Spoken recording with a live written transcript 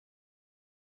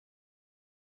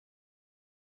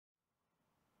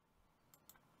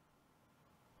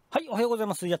はい、おはようござい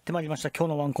ます。やってまいりました。今日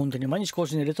のワンコンテニュー、毎日更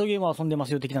新でレトロゲームを遊んでま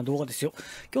すよ的な動画ですよ。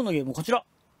今日のゲームこちら。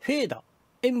フェーダ、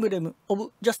エンブレム、オ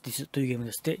ブ・ジャスティスというゲーム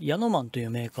です。で、ヤノマンとい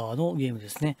うメーカーのゲームで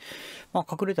すね。ま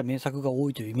あ、隠れた名作が多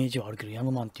いというイメージはあるけど、ヤ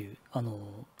ノマンっていう、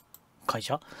会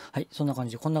社はい、そんな感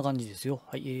じで、こんな感じですよ。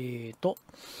はい、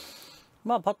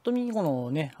まあ、パッと見、この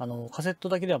ね、カセット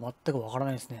だけでは全くわから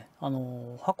ないですね。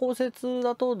箱説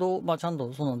だとまあ、ちゃん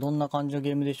とどんな感じの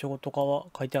ゲームでしょうとかは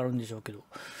書いてあるんでしょうけど、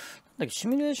なんだっけ、シ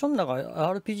ミュレーションだか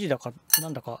RPG だかな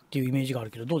んだかっていうイメージがある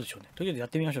けど、どうでしょうね。とりあえずやっ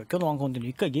てみましょう。今日のワンコンテンツ、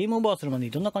一回ゲームオーバーするまで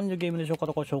にどんな感じのゲームでしょうか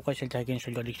とかを紹介したり体験した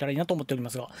りができたらいいなと思っておりま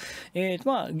すが、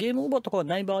まあ、ゲームオーバーとかが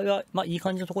ない場合は、まあ、いい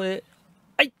感じのところで、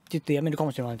はいって言ってやめるか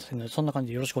もしれないですので、そんな感じ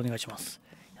でよろしくお願いします。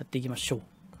やっていきましょう。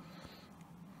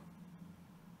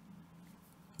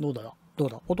どうだ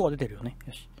音が出てるよね。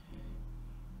よし。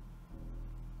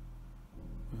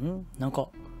なんか、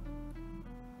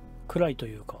暗いと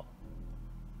いうか、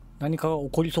何かが起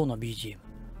こりそうな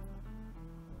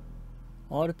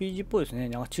BGM。RPG っぽいですね。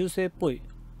なんか中世っぽい。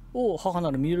おお、母な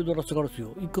るミルドラスガルス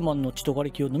よ。幾万の血と瓦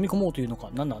礫を飲み込もうというの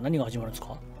か。何が始まるんです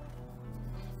か？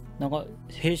なんか、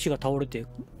兵士が倒れて、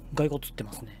骸骨つって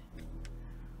ますね。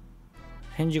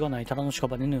返事がない虎の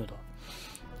屍のようだ。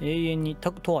永遠に永遠に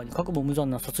覚悟無残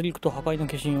な殺戮と破壊の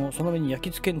化身をその目に焼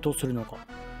き付けんとするのか。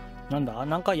な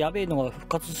んかやべえのが復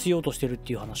活しようとしてるっ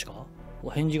ていう話か。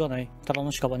お返事がない虎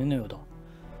の屍のようだ。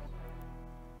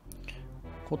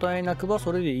答えなくば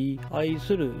それでいい。愛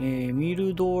する、ミ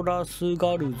ルドラス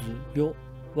ガルズよ。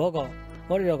我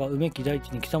らがうめき大地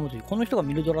に刻むという。この人が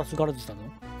ミルドラスガルズなの？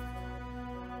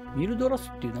ミルドラス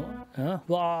っていうの？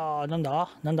わあ、なんだ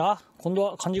今度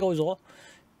は漢字が多いぞ。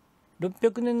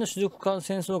600年の種族間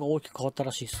戦争が大きく変わった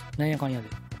らしいです。なんやかんやで。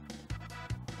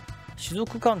種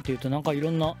族間っていうとなんかい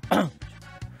ろんな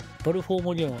バルフォー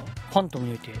モリアがファントム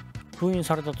において封印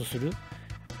されたとする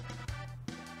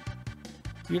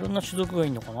いろんな種族がい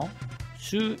いのかな。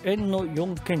終焉の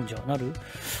四賢者なる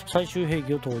最終兵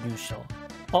器を投入した。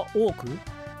あ、多く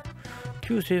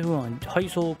旧政府軍は敗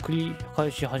走を繰り返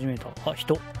し始めた。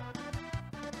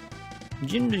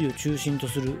人類を中心と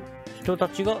する人た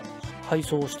ちが敗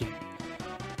走をしている。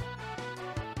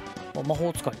魔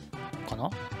法使いかな。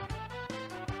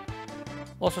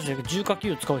そして重火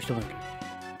器を使う人もいる。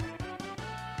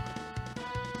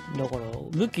だから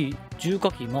武器、重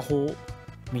火器、魔法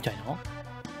みたいな。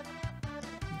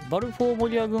バルフォーモ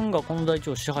リア軍がこの大地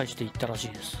を支配していったらしい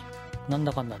です。なん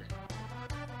だかんだで。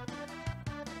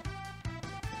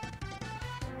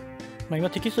まあ今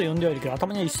テキスト読んではいるけど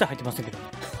頭には一切入ってませんけど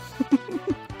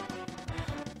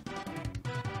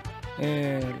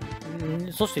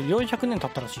そして400年経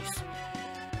ったらしいです。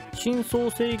新創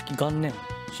世紀元年、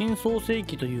新創世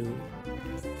紀という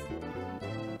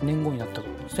年号になったと。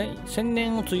1000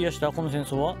年を費やしたこの戦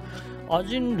争はア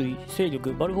人類勢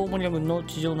力バルフォーモリア軍の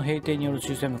地上の平定による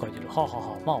終戦を迎えている。まあ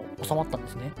収まったんで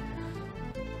すね。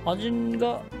ア人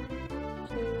が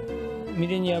ミ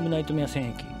レニアムナイトメア戦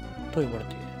役と呼ばれ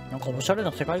て、なんかおしゃれ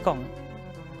な世界観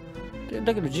で、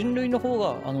だけど人類の方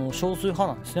が少数派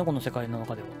なんですね、この世界の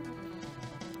中では。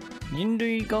人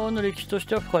類側の歴史とし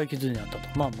ては深い傷になった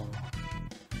と。まあ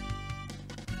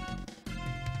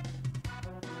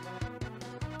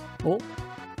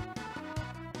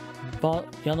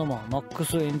ヤノマンマック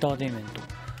スエンターテインメント。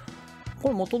こ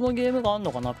れ元のゲームがあん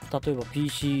のかな。例えば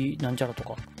PC なんちゃらと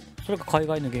か。それか海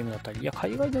外のゲームだったり。いや、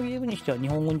海外のゲームにしては日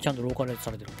本語にちゃんとローカライズ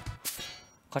されてる。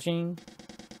カシン。フ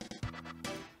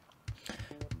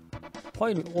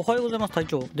ァイル、おはようございます、隊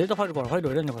長。データファイルからファイル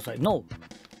を選んでください。NO。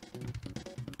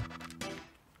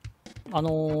ニ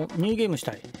ューゲームし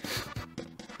たい。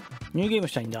ニューゲーム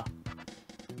したいんだ。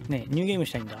ねえ、ニューゲーム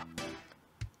したいんだ。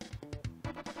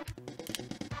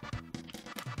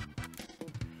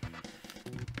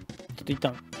ちょっと一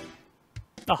旦。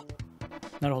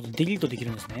なるほど。デリートでき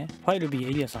るんですね。ファイル B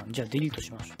エリアさん。じゃあデリート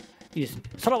しましょう。いいですね。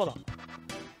さらばだ。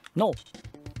NO。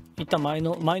一旦前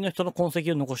の人の痕跡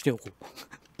を残しておこ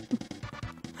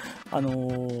う。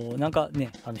なんか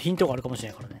ね、ヒントがあるかもしれ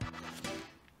ないからね。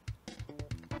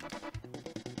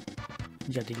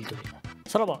じゃあデリートで。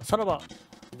さらば、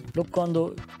ロック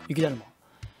&雪だるま。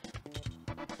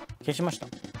消しました。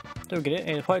というわけ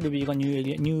で、ファイル B がニュ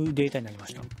ーデータになりま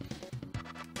した。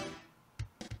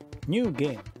ニューゲ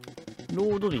ーム。ロ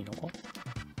ードでいいのか？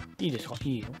いいですか？い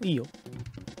いよ。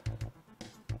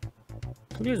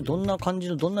とりあえずどんな感じ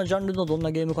の、どんなジャンルのどん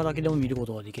なゲームかだけでも見るこ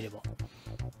とができれば。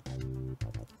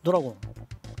ドラゴ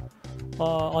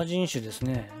ン。アジン種です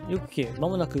ね。よく聞け。ま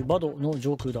もなくバドの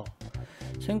上空だ。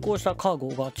先行したカーゴ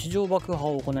が地上爆破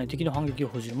を行い敵の反撃を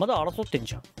封じる。まだ争ってん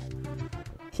じゃん。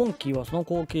本機はその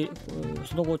後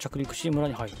着陸し村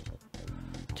に入る。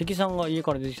敵さんが家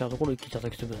から出てきたところ一気に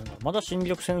叩き潰すんだ。まだ侵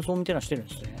略戦争みたいなのしてるん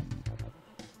ですね。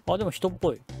あ、でも人っ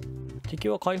ぽい。敵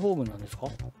は解放軍なんですか？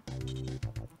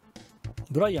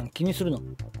ブライアン気にするな。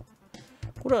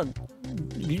これは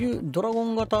ドラゴ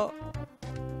ン型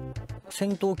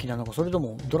戦闘機なのか、それと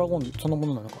もドラゴンそのも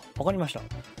のなのか分かりました。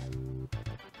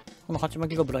この鉢巻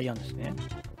きがブライアンですね。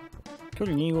距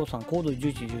離253、高度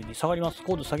1112、下がります。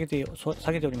高度下げて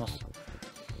おります。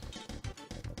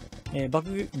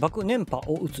爆燃波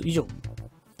を撃つ以上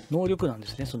能力なんで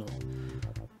すね。その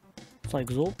さあ行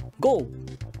くぞ、ゴー。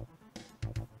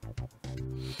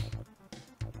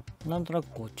なんとなく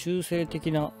こう中性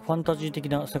的なファンタジー的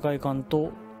な世界観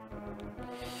と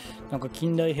なんか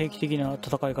近代兵器的な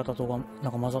戦い方とがな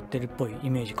んか混ざってるっぽいイ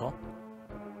メージか。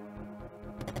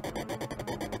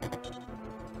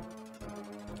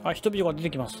あ、人々が出て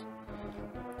きます。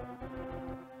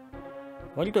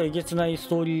割とえげつないス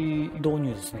トーリー導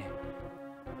入ですね。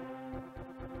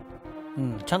う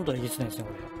ん、ちゃんとえげつないですね、こ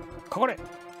れ。かかれ！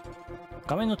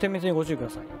画面の点滅にご注意くだ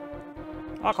さい。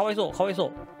あ、かわいそう、かわいそ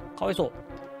う、かわいそう。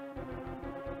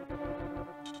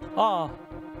あ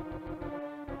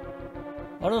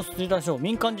あ。あれの続いたでしょう。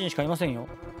民間人しかいませんよ。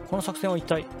この作戦は一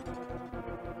体。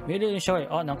命令に従い、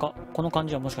あ、なんか、この感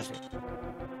じはもしかして。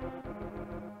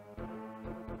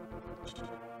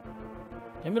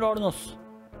やめろ、アルノス。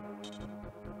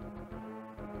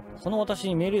この私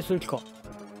に命令する気か。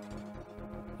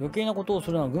余計なことをす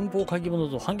るのは軍法会議者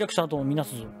ぞ。反逆者ともみな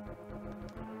すぞ。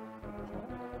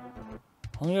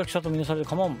反逆者とみなされる。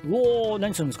構わん。うおー、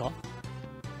何するんですか？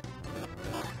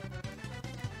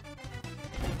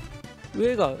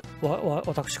上が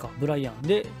私か、ブライアン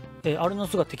で、アルノ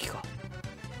スが敵か。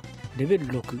レベル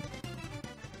6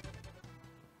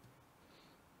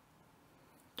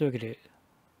というわけで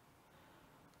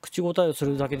口答えをす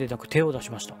るだけでなく手を出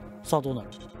しました。さあどうなる。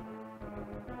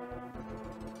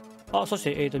あ、そし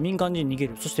て、民間人逃げ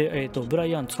る。そして、ブラ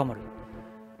イアン捕まる。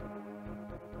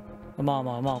まあ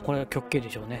まあまあ、これは極刑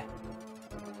でしょうね。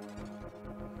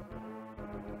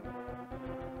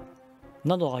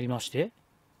などありまして、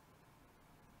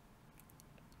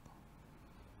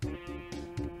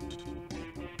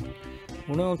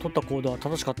俺の取った行動は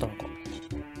正しかったのか。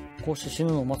こうして死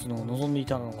ぬのを待つのを望んでい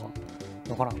たのか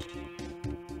わからん。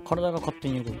体が勝手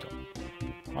に動いた。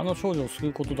あの少女を救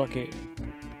うことだけ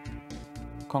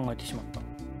考えてしまっ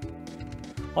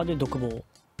た。あ、で独房。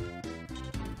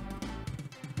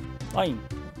アイン、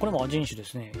これも人種で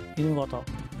すね。犬型。あ、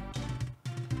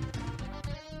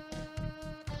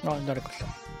誰か来た。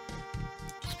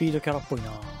スピードキャラっぽい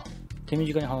な。手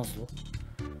短に話すぞ。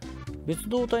別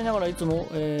動隊ながらいつも、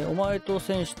お前と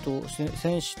戦士と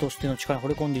しての力に惚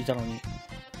れ込んでいたのに。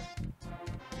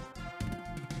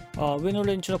あ、上の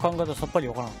連中の考え方さっぱり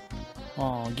わからん。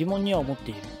あ、疑問には思っ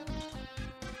ている。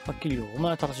はっきり言う。お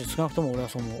前は正しい。少なくとも俺は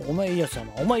そう思う。お前いいやつだ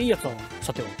な。お前いいやつだな。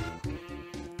さては。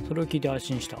それを聞いて安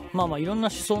心した。まあまあいろんな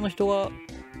思想の人が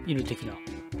いる的な。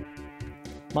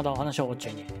まだ話は終わっち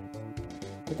ゃいねえ。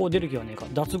ここを出る気はねえか。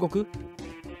脱獄？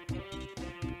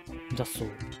脱走。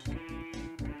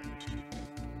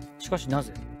しかしな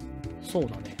ぜ？そう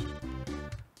だね。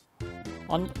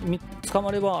捕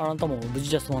まればあなたも無事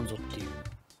じゃ済まんぞっていう。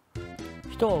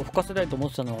人を吹かせたいと思っ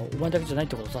てたのはお前だけじゃないっ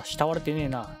てことさ。慕われてねえ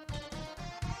な。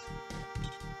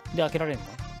で、開けられんの？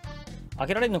開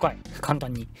けられんのかい簡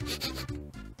単に。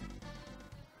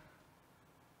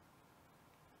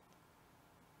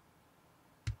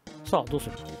さあ、どうす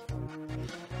る？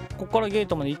ここからゲー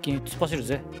トまで一気に突っ走る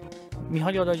ぜ。見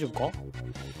張りは大丈夫か？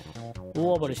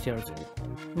大暴れしてやるぜ。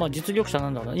まあ実力者な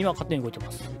んだろうな。今勝手に動いてま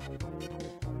す。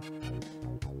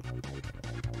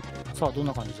さあどん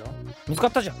な感じだ？見つか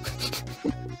ったじゃん。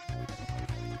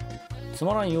つ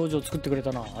まらん用事を作ってくれ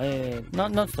たな。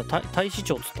なんつった？大使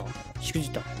長っつった？しくじ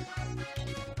った。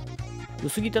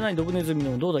薄汚いドブネズミ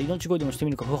のどうだ命乞いでもして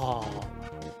みるか。ふは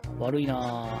ー悪い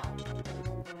な。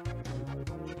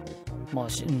まあ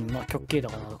まあ極刑だ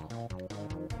からな。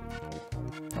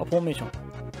あ、フォーメーション。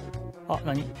あ、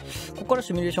何？ここから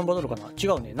シミュレーションバトルかな？違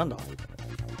うね。なんだ？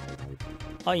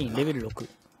アインレベル6。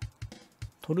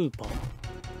トルーパー。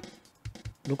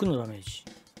6のダメージ。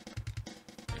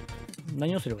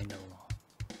何をすればいいんだろうな。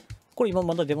これ今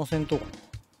まだデモ戦闘かな？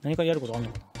何かやることあんの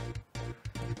かな？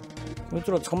こい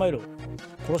つら捕まえろ。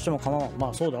殺しても構わん。ま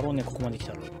あそうだろうね、ここまで来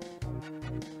たら。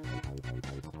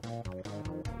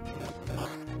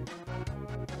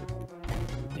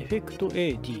エフェクト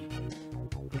AD。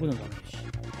6のダメージ。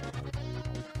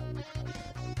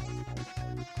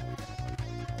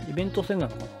イベント戦な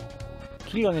のかな？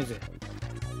キリがねえぜ。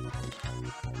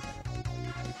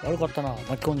悪かったな、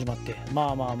巻き込んじまって。ま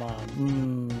あまあまあ、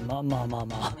まあまあまあ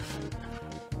まあ。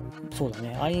そうだ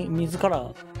ね。自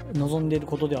ら望んでいる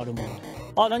ことであるも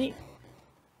の。あ、何？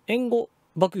援護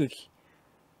爆撃。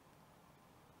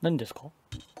何ですか？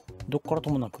どっからと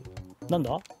もなく。なん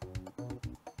だ？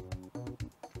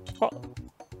あ、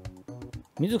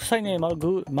水臭いね、マ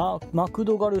ク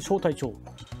ドガル小隊長。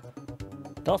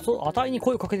あたいに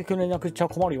声をかけてくれなくちゃ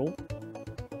困るよ。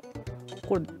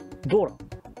これ、ドーラ。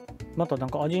またなん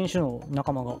かアジン種の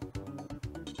仲間が。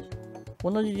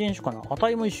同じ人種かな。あ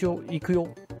たいも一緒行くよ。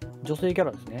女性キャ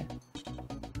ラですね。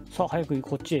さあ、早く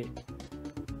こっちへ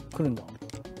来るんだ。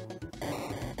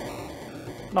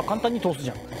まあ、簡単に通すじ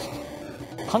ゃん。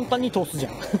簡単に通すじゃ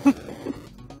ん。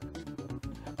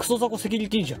クソザコセキュリ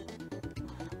ティじゃん。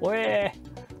おえ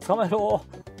ー、捕まえろ。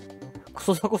ク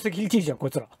ソザコセキュリティじゃん、こ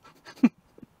いつら。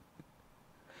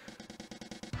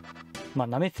まあ、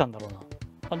舐めてたんだろ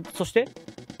うな。そして、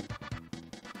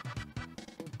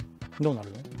どうな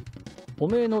るの？お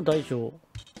めえの大将。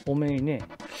おめえね。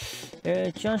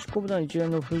治安執行部団一連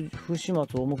の不始末を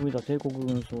重く見た帝国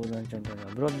軍総団長みたいな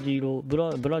ブラディロ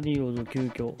ーズ急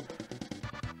遽。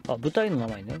あ、部隊の名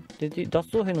前ね。で、脱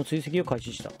走兵の追跡を開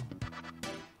始した。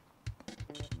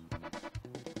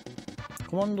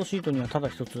コマンドシートにはただ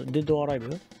一つ、デッドアライ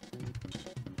ブ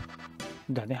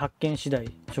だね。発見次第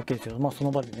処刑せよ。まあそ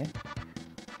の場でね。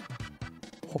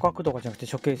捕獲とかじゃなく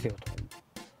て処刑せよと。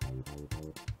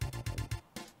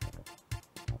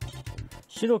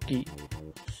白き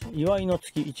祝いの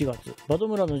月1月、バド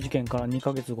村の事件から2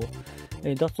ヶ月後、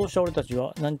脱走した俺たち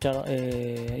はなんちゃら、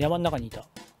山の中にいた。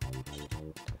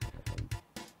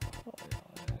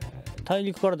大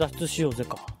陸から脱出しようぜ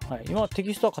か。はい、今テ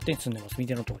キストは勝手に進んでます。見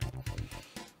ての通り。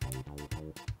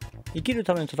生きる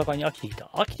ための戦いに飽きていた。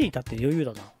飽きていたって余裕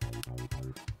だな。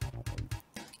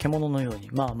獣のように。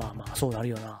まあまあまあ、そうなる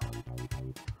よな。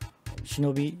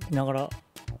忍びながら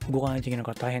動かないといけない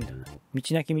から大変だよね。道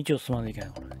なき道を進まないといけ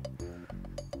ないからね。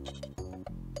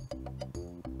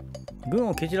軍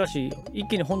を蹴散らし、一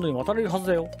気に本土に渡れるはず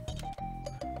だよ。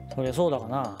そりゃそうだが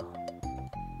な。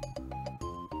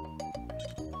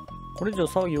これ以上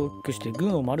騒ぎを大きくして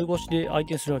軍を丸腰で相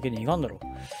手にするわけにいかんだろ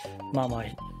う。まあまあ、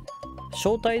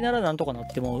小隊ならなんとかなっ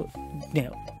ても、ね、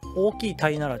大きい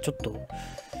隊ならちょっと、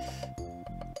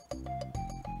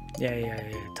いやいや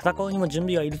いや、戦うにも準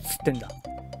備がいるっつってんだ。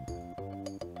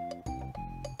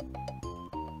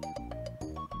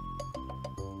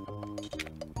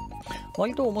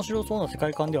割と面白そうな世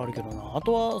界観ではあるけどな。あ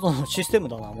とはそのシステム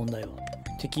だな、問題は。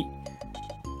敵。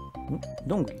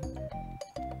どんぐり？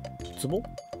壺？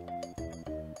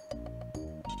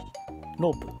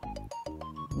ロープ。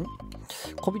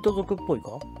小人族っぽい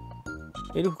か？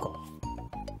エルフか？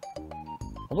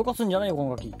脅かすんじゃないよ、この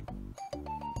ガキ。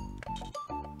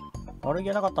悪気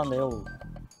はなかったんだよ。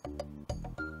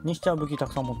にしちゃう武器た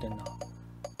くさん持ってんな。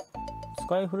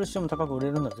使い古しても高く売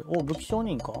れるんだぜ。お、武器商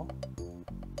人か？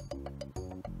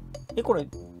これ、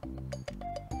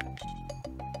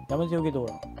やめてよけど、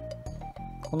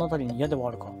この辺りに矢では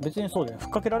あるか。別にそうだよね。ふ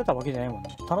っかけられたわけじゃないもん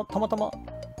ね。たまた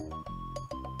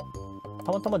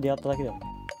ま出会っただけだよね。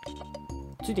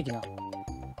ついてきな。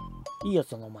いいやつ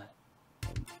だな、お前。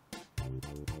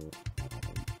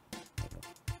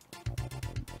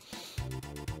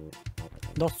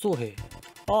脱走兵。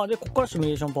ああ、で、こっからシミュ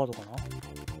レーションパートかな。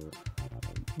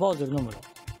バーゼルの村。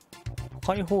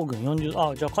解放軍40、あ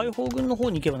あ、じゃあ解放軍の方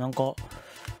に行けばなんか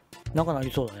な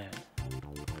りそうだね。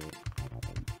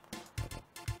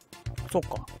そっ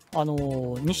か。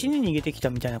西に逃げてきた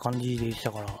みたいな感じで言って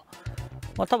たから、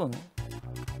まあ多分、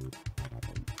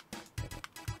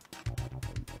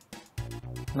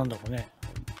なんだろうね。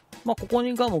まあここ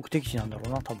が目的地なんだろう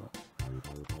な、多分。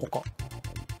他。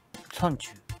山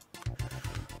中。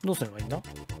どうすればいいんだ？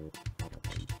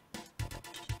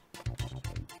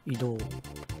移動。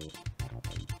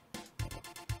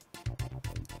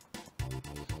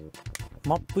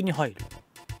マップに入る。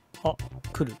あ、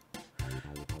来る。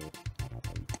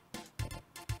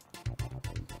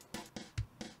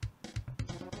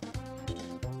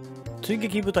追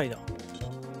撃部隊だ。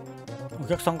お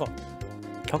客さんか。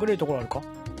隠れるところあるか？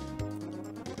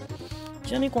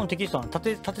ちなみにこのテキストは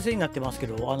縦線になってますけ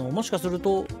ど、もしかする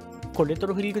と、これレト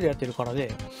ロフリークでやってるから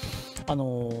で、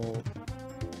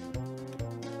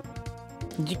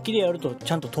実機でやると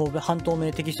ちゃんと半透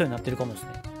明テキストになってるかもですね。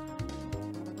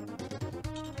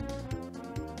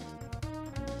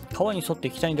川に沿って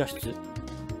北に脱出。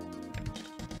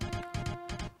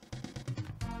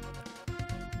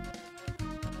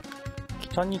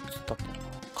北につったってな。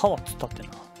川つったってな。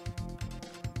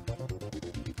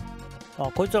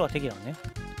あ、こいつらが敵だね。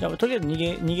じゃあとりあえず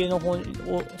逃げの方を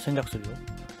選択するよ。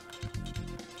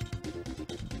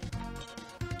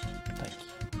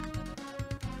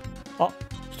あ、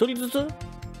一人ずつ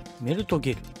メルト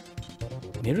ゲル。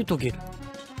メルトゲル。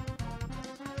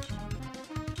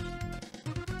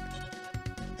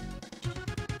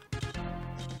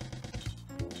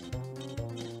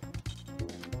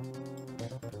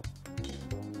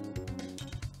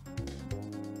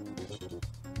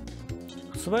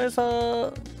素早さ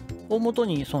をもと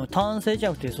にその単性じゃ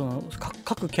なくてその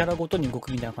各キャラごとに動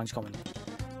くみたいな感じかもね。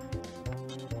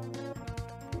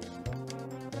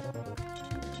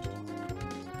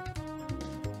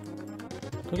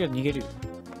とりあえず逃げるよ。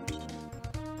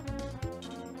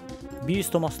ビース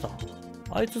トマスター、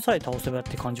あいつさえ倒せばっ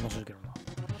て感じもするけどな。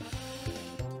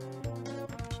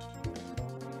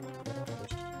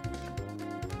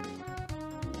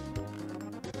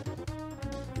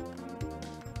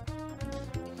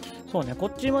そうね、こ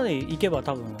っちまで行けば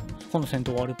多分この戦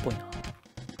闘終わるっぽいな。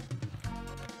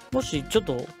もしちょっ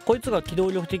とこいつが機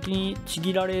動力的にち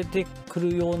ぎられてく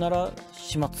るようなら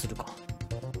始末するか。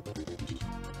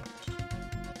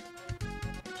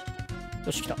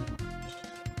よし、来た。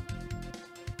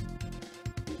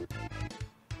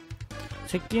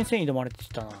接近戦挑まれてき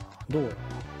たな。どうやら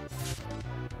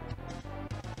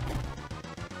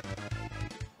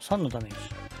3のダメージ。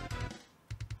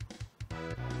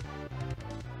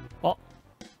あ、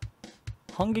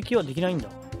反撃はできないんだ。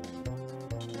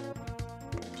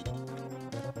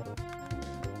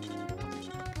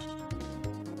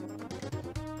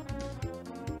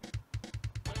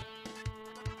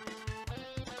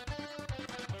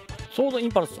ソードイ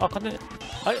ンパルス、あ、勝手に、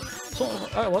あれ、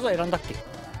あれ、技選んだっけ。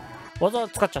技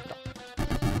使っちゃった。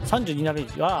32ダメ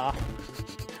ージ。あ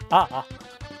あ、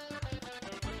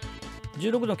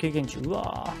16の経験値。う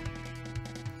わ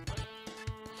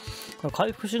ー、これ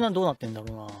回復手段どうなってんだ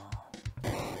ろ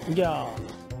うな。いや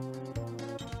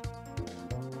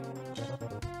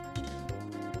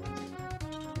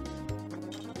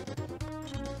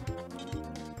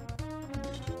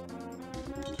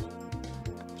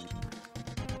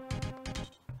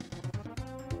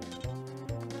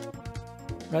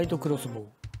ライトクロスボウ、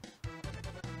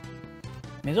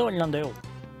目障りなんだよ。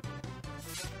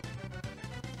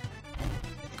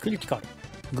クリティカル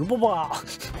グボバ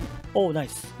ーおお、ナイ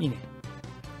ス、いいね。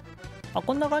あ、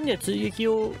こんな感じで追撃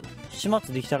を始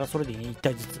末できたらそれでいいね。1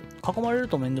体ずつ囲まれる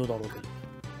と面倒だろうけど、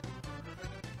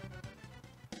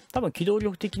多分機動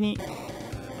力的に、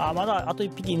あ、まだあと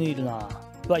1匹犬いるな。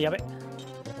うわ、やべ、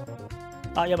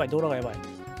あ、やばい、ドーラがやばい。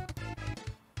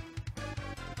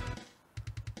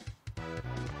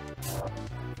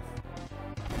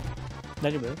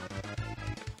大丈夫？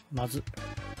まず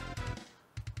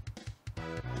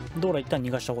ドーラ一旦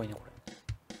逃がした方がいいね、これ。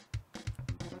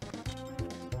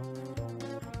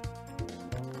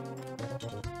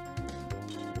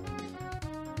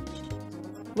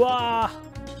うわ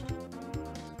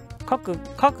ー、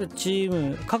各チー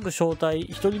ム各小隊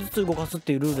1人ずつ動かすっ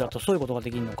ていうルールだとそういうことが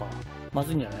できるのか。ま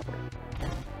ずいんじゃないこれ。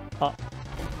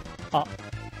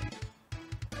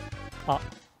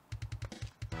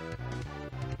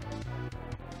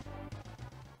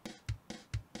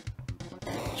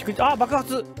ああ、爆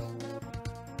発。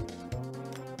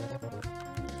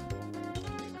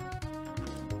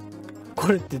こ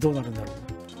れってどうなるんだろう。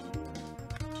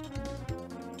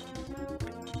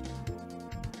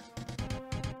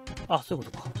あ、そういう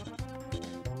ことか。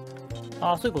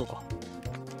あ、そういうことか。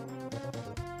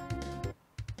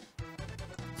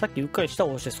さっきうっかり舌を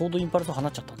押してソードインパルスを放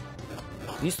っちゃったんだ。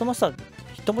ビーストマスター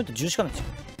ヒットポイント10しかないじゃ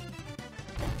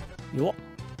ん。弱っ。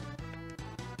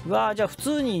うわー、じゃあ普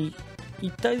通に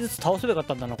1体ずつ倒せばよかっ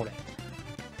たんだな、これ。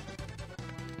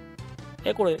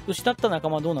これ失った仲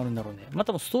間どうなるんだろうね。まあ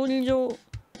多分ストーリー上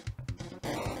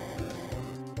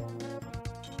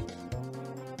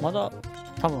まだ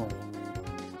多分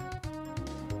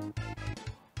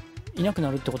いなくな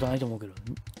るってことはないと思うけど、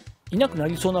いなくな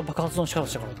りそうな爆発の仕方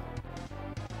したからな。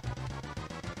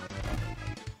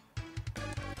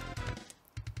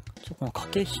この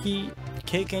駆け引き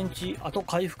経験値、あと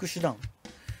回復手段。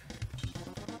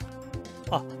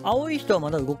あ、青い人はま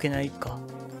だ動けないか。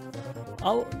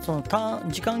その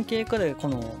時間経過でこ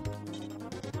の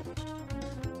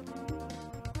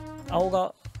青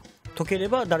が解けれ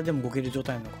ば誰でも動ける状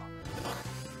態なのか。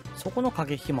そこの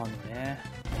駆け引きもあるのね。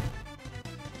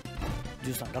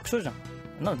13楽勝じゃん。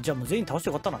じゃあもう全員倒して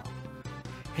よかったな。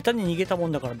下手に逃げたも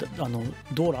んだからド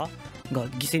ーラが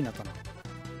犠牲になったな。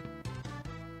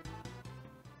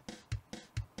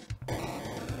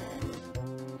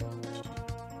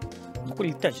残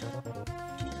り1体じゃん。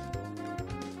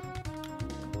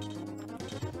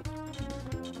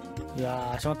い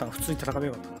やー、しまったな。普通に戦えば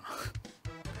よかったな。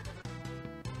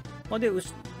まあ、で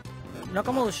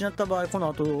仲間を失った場合、この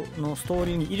後のストー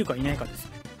リーにいるかいないかです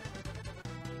ね。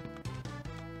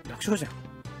楽勝じゃん。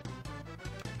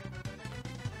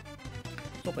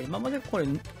そうか、今までこれ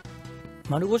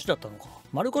丸腰だったのか。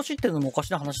丸腰っていうのもおか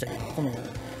しな話だけど、この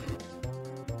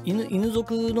犬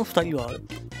族の2人は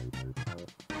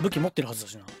武器持ってるはずだ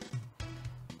しな。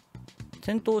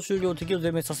戦闘終了、敵を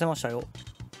全滅させましたよ。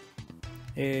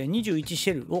21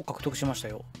シェルを獲得しました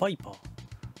よ。バイパー。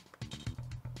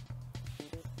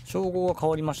称号が変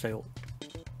わりましたよ。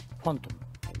ファントム。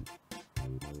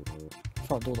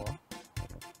さあどうだ。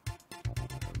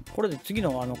これで次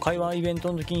の会話イベン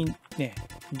トの時にね、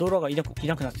ドラがいな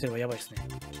くなってればやばいですね。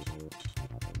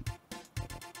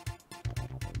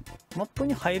マップ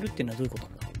に入るっていうのはどういうことな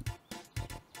んだ。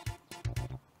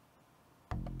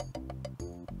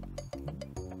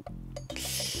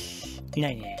いな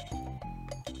いね。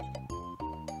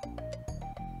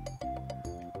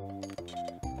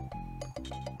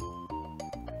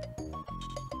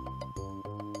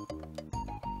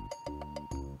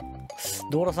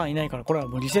ドーラさんいないから、これは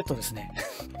もうリセットですね。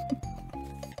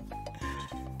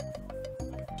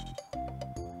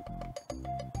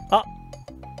あ、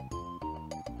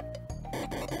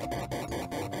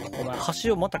お前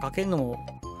橋をまた架けるのも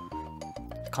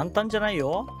簡単じゃない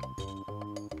よ。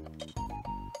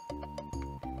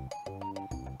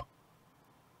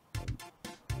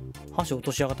橋落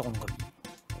としやがったこの鍵。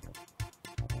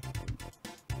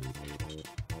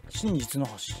真実の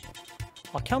橋。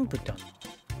あ、キャンプってあるの。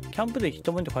キャンプでヒッ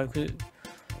トポイント回復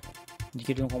で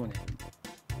きるのかもね。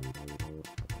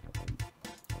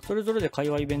それぞれで会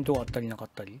話イベントがあったりなかっ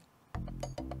たり。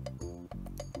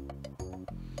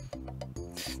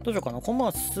どうしようかな。コ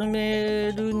マ進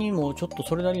めるにもちょっと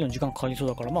それなりの時間かかりそう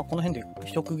だから、まあこの辺で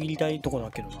一区切りたいとこ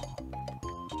だけどな。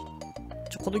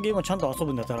このゲームをちゃんと遊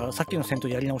ぶんだったらさっきの戦闘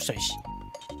やり直したいし。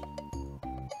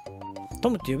ト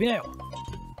ムって呼びなよ。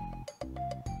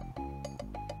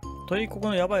帝国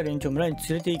のヤバい連中を村に連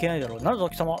れて行けないだろう。なるぞ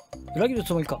貴様、裏切る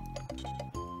つもりか。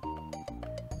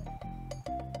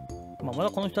まあ、まだ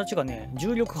この人たちがね、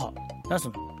重力波、何す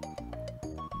んの、不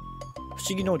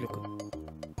思議能力、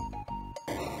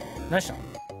何したの。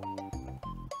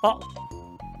あ、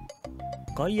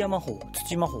ガイア魔法、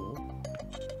土魔法、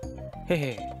へ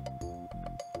へ。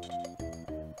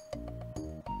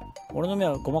俺の目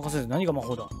はごまかせず何が魔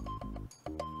法だ。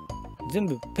全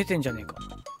部ペテンじゃねえか。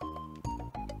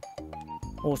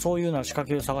お、そういうなら仕掛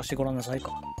けを探してごらんなさい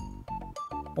か。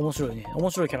面白いね。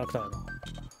面白いキャラクターだな。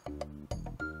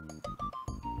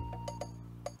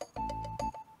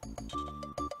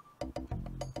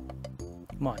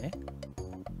まあね。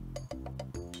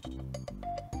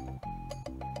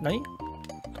何？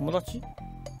友達？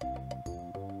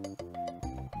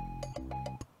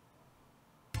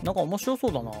なんか面白そ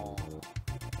うだな。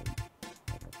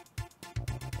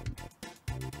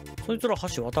そいつら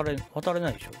橋渡れな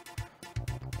いでし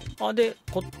ょ。あ、で、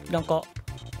なんか、こ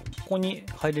こに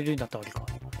入れるようになったわけか。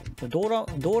ド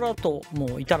ーラと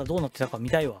もういたらどうなってたか見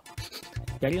たいわ。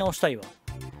やり直したいわ。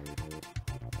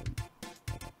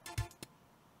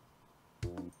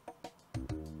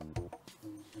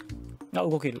あ、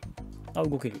動ける。あ、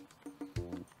動ける。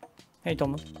ヘイト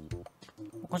ム。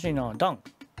おかしいな。ダ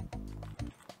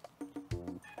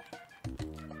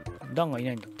ンがい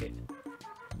ないんだって。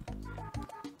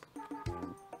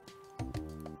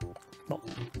あ、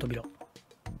扉。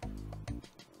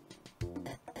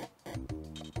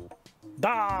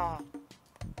ダー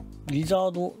リザ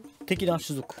ード的な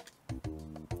種族。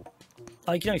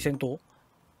あ、いきなり戦闘。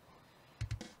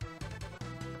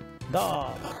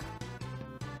ダ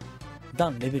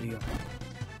ンレベル4。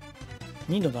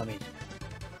2のダメージ。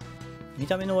見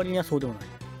た目の割にはそうでもない。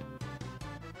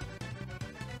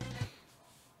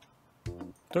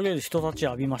とりあえず人たち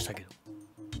浴びましたけど。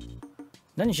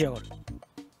何しやがる。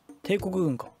帝国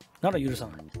軍か。なら許さ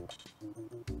ない。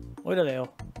おいらだよ。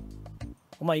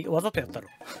お前わざとやったろ。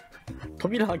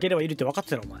扉開ければいるって分かっ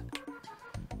てたろお前。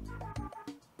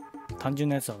単純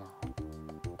なやつだな。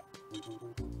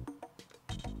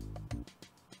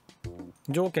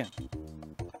条件。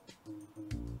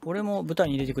俺も舞台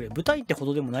に入れてくれ。舞台ってほ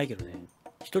どでもないけどね。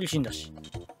一人死んだし。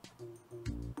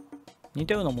似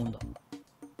たようなもんだ。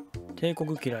帝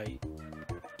国嫌い。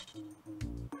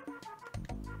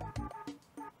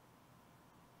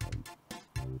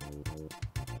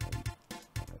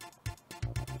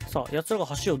さあ、奴らが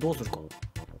橋をどうするか。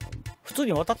普通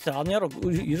に渡ってたらあの野郎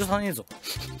許さねえぞ。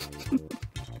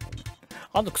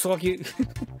あのクソガキ、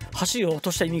橋を落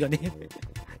とした意味がね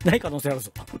ない可能性ある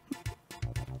ぞ。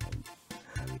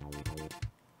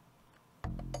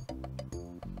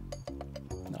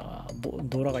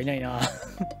ドーラがいないな。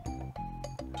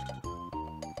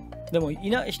でも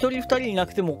一人二人いな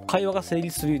くても会話が成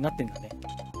立するようになってんだね。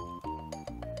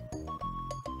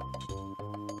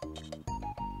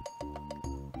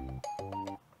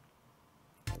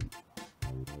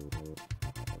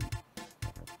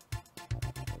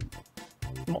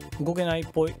動けないっ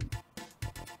ぽい。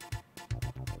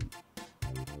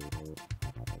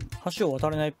橋を渡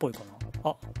れないっぽいか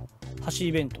な。あ、橋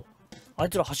イベント。あい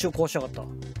つら橋を壊しやがった。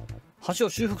橋を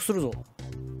修復するぞ。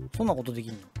そんなことでき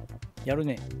んの？やる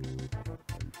ね。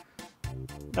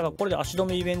だからこれで足止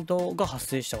めイベントが発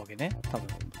生したわけね、多分。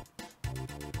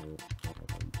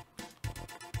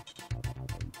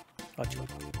あ、違う。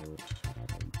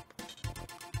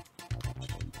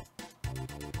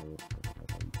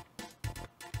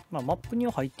まあマップに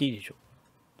は入っていいでしょ。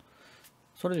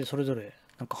それでそれぞれ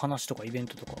なんか話とかイベン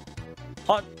トとか。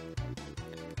あ、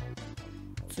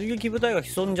追撃部隊が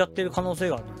潜んじゃってる可能性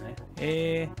があるの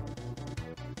ね。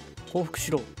降伏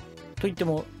しろと言って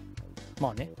もま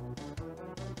あね。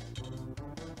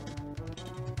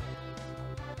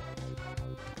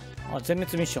あ、全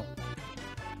滅ミッション。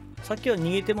さっきは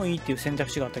逃げてもいいっていう選択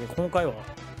肢があったけど、今回は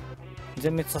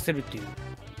全滅させるっていう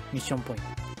ミッションっぽい。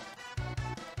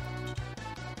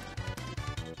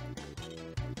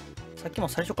さっきも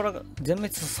最初から全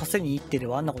滅させに行ってれ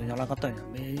ばあんなことにならなかったんや。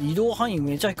移動範囲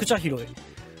めちゃくちゃ広い。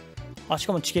あ、し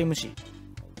かも地形無視。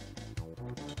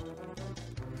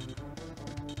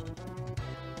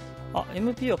あ、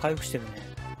MP は回復してるね。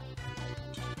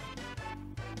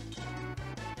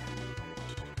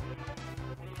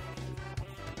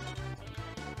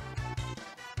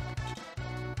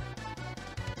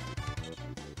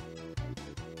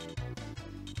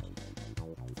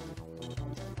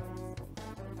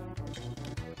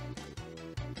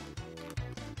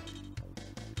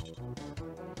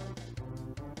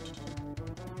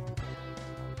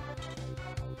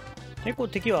結構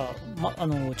敵は、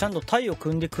ちゃんと隊を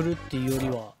組んでくるっていうより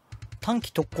は短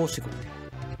期特攻してくるね。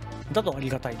だとあり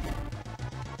がたいね。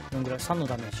どんぐらい ?3 の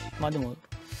ダメージ。まあでも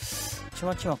ち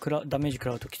まちまダメージ食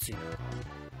らうときつい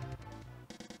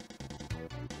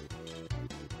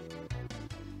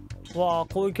な。わあ、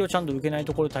攻撃をちゃんと受けない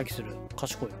ところで待機する。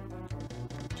賢い。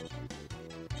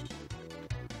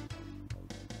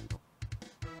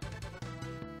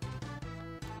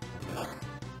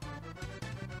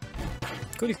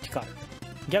クリティカル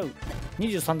ギャウ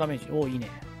23ダメージ。おお、いいね。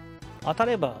当た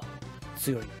れば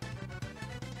強い。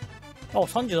あ、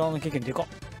37の経験でかっ。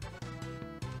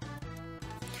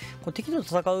これ敵と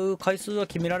戦う回数は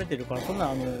決められてるから、そん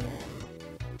な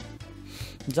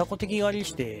雑魚敵狩り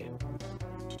して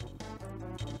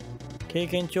経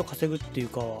験値を稼ぐっていう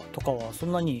かとかはそ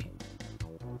んなに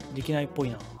できないっぽい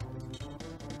な。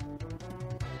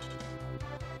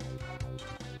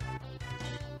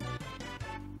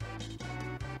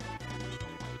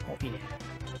いいね。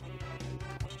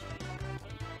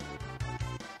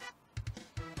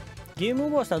ゲームオ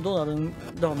ーバーしたらどうなるん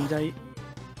だみたいっ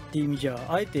ていう意味じゃ、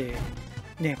あえて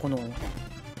ね、この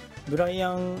ブライ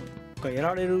アンがや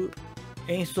られる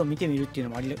演出を見てみるっていうの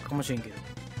もありかもしれんけど。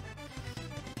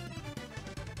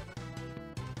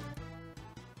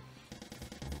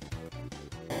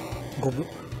5分。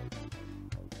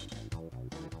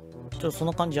ちょっとそ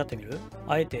の感じやってみる？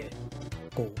あえて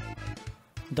こう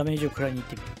ダメージを食らいに行っ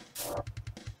てみる。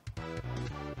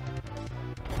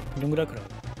どんぐらい食らう？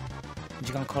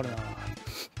時間かかるな。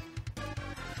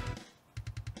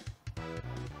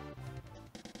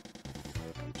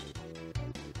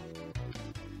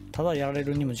ただやられ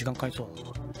るにも時間かかりそうだな。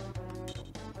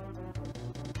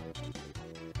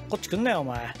こっち来んなよお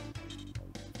前。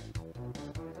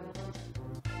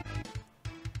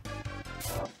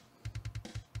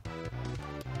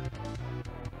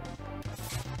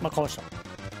まあかわした。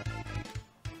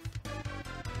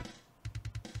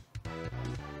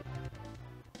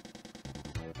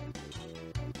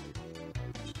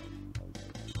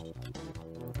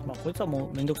まあこいつはも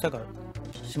うめんどくさいから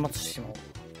始末してしまおう。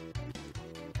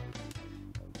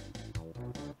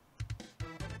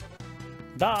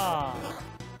だ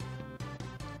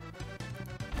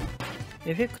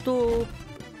ーエフェクト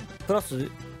プラス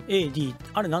AD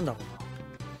あれなんだろうな。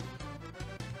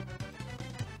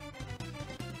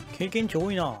経験値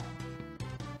多いな。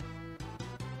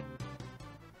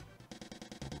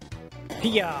フ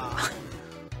ィギュア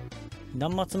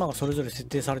何末間がそれぞれ設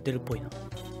定されてるっぽいな。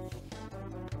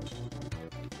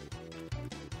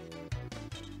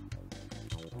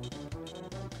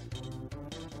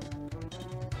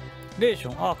レーシ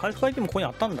ョン、ああ、回復アイテムここにあ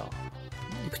ったんだ。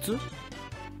いくつ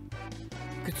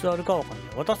あるかわかんない。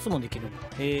渡すもできるんだ。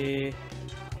へえ。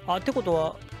あ、ってこと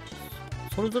は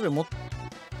それぞれそうか、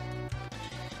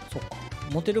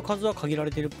持てる数は限られ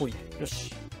てるっぽいね。よ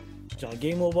し、じゃあゲ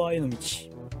ームオーバーへの道。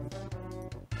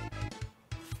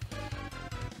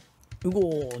うご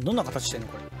ー、どんな形してんの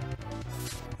これ。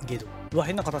ゲド、うわ、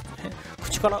変な形。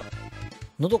口から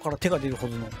喉から手が出るほ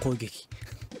どの攻撃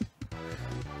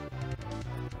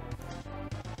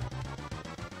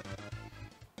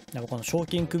やっぱこの賞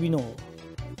金首の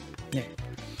ね、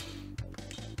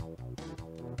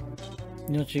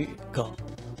命が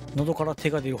喉から手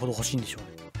が出るほど欲しいんでしょう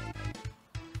ね。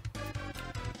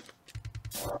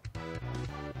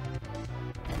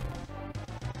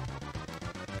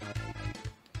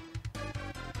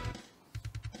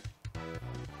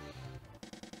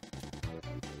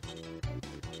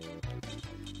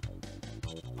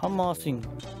ハンマースイング。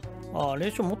ああ、霊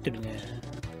障持ってるね。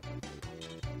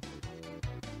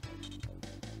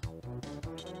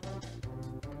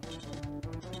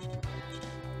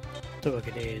というわ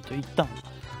けで、一旦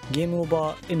ゲームオー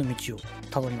バーへの道を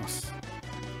たどります。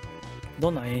ど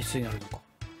んな演出になるのか。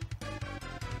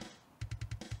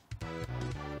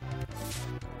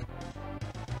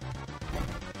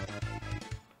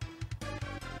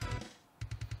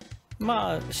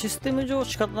まあシステム上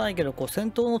仕方ないけど、こう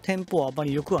戦闘のテンポはあま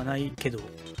り良くはないけど、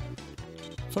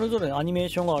それぞれアニメー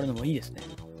ションがあるのもいいですね。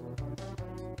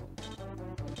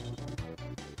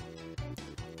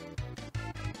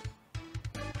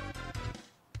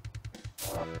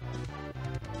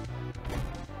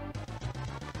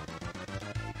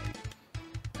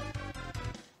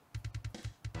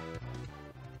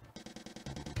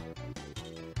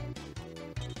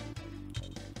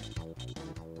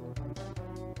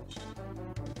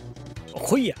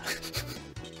来いや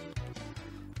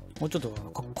もうちょっと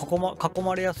囲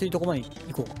まれやすいとこまで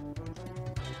行こうか。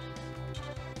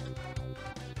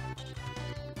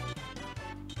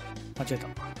間違えた。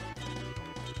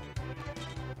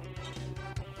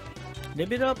レ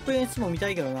ベルアップ演出も見た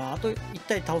いけどな。あと1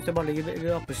体倒せばレベ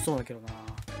ルアップしそうだけどな。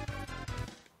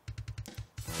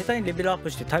下手にレベルアップ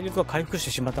して体力が回復し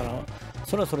てしまったら、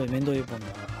それはそれで面倒いもんな。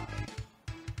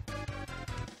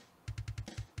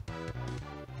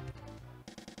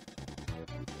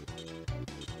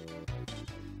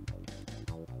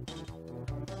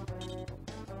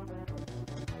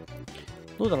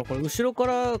どうだろうこれ、後ろか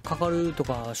らかかると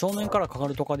か正面からかか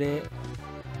るとかで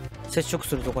接触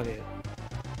するとかで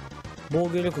防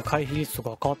御力回避率と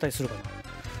か変わったりするかな。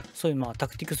そういうまあタ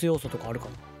クティクス要素とかあるか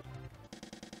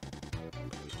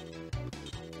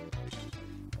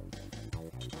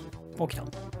な。起きた。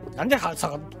なんで下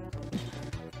がっ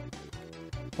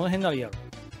この辺ならいいや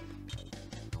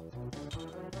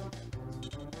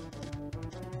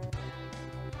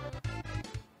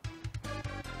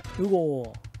ろ。うご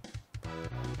ー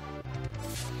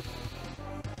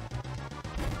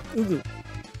うぐ。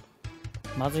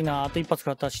まずいな。あと一発食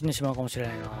らったら死んでしまうかもしれ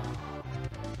ないな。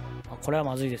これは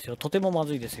まずいですよ。とてもま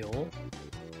ずいですよ。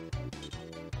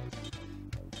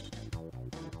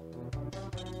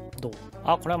どう？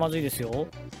あ、これはまずいですよ。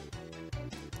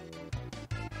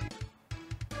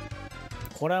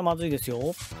これはまずいですよ。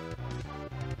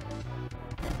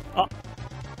あ、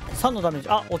3のダメージ。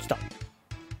あ、落ちた。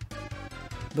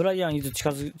ブライアンイズ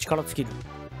力尽きる。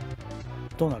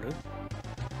どうなる？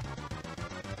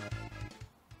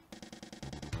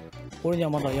俺に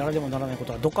はまだやらねばならないこ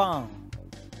とはドカーン。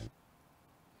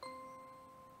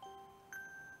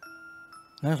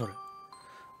何それ。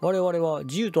我々は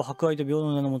自由と博愛と平等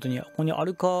の名のもとにここにア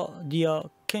ルカディア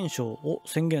憲章を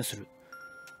宣言する。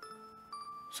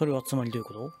それはつまりどういう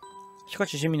こと？しか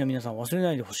し市民の皆さん忘れ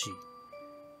ないでほしい。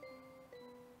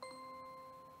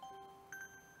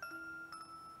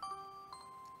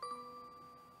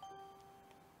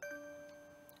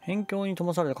辺境に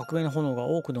灯された革命の炎が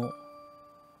多くの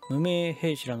無名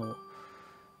兵士らの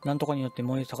なんとかによって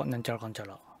燃え盛なんちゃらかんちゃ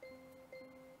ら。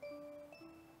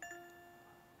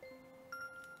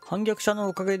反逆者の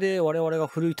おかげで我々が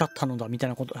奮い立ったのだみたい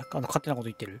なこと、勝手なこと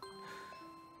言ってる。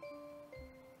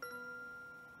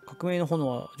革命の炎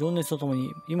は情熱ととも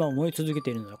に今も燃え続け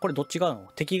ているのだ。これどっち側なの？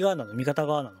敵側なの？味方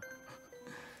側なの？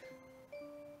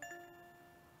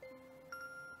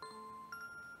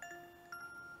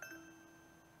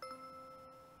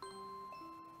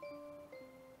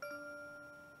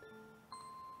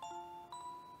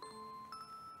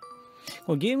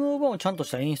これゲームオーバーもちゃんと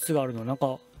した演出があるの。なん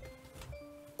か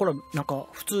これはなんか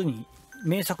普通に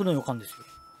名作の予感ですよ。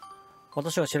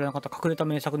私が知らなかった隠れた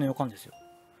名作の予感ですよ。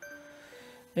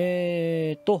バ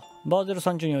ーゼル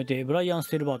山中においてブライアン・ス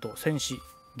テルバート戦死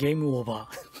ゲームオーバ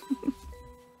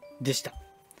ーでした。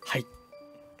はい。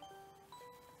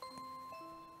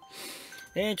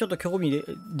ちょっと興味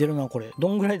出るなこれ。ど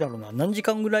んぐらいだろうな。何時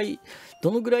間ぐらい、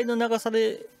どのぐらいの長さ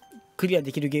でクリア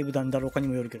できるゲームなんだろうかに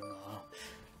もよるけどな。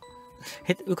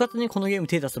うかつにこのゲーム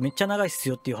手出すとめっちゃ長いっす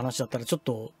よっていう話だったらちょっ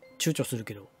と躊躇する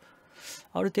けど、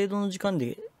ある程度の時間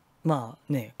でま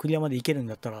あねクリアまでいけるん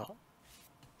だったら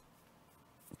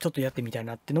ちょっとやってみたい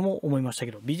なってのも思いました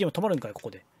けど、 BGM 止まるんかいここ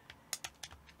で。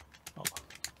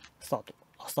スタ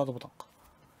ートボタンか。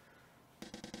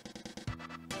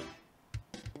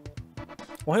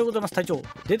おはようございます、隊長。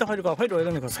データファイルからファイルを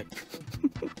選んでください。フ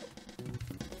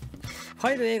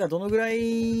ァイル A がどのぐら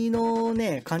いの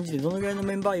ね、感じでどのぐらいの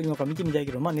メンバーいるのか見てみたい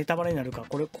けど、まあネタバレになるか、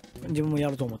これ、自分もや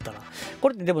ると思ったら。こ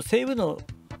れってでもセ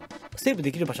ーブ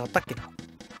できる場所あったっけな。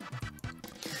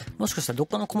もしかしたらどっ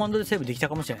かのコマンドでセーブできた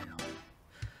かもしれないな。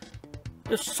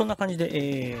よし、そんな感じ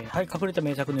で、はい、隠れた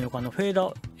名作の予感のフェー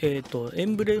ダ、エ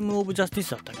ンブレムオブジャスティ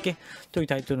スだったっけという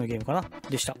タイトルのゲームかな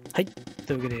でした。はい。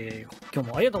というわけで、今日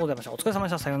もありがとうございました。お疲れ様で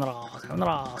した。さようなら。さような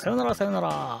ら。さようなら。さような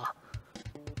ら。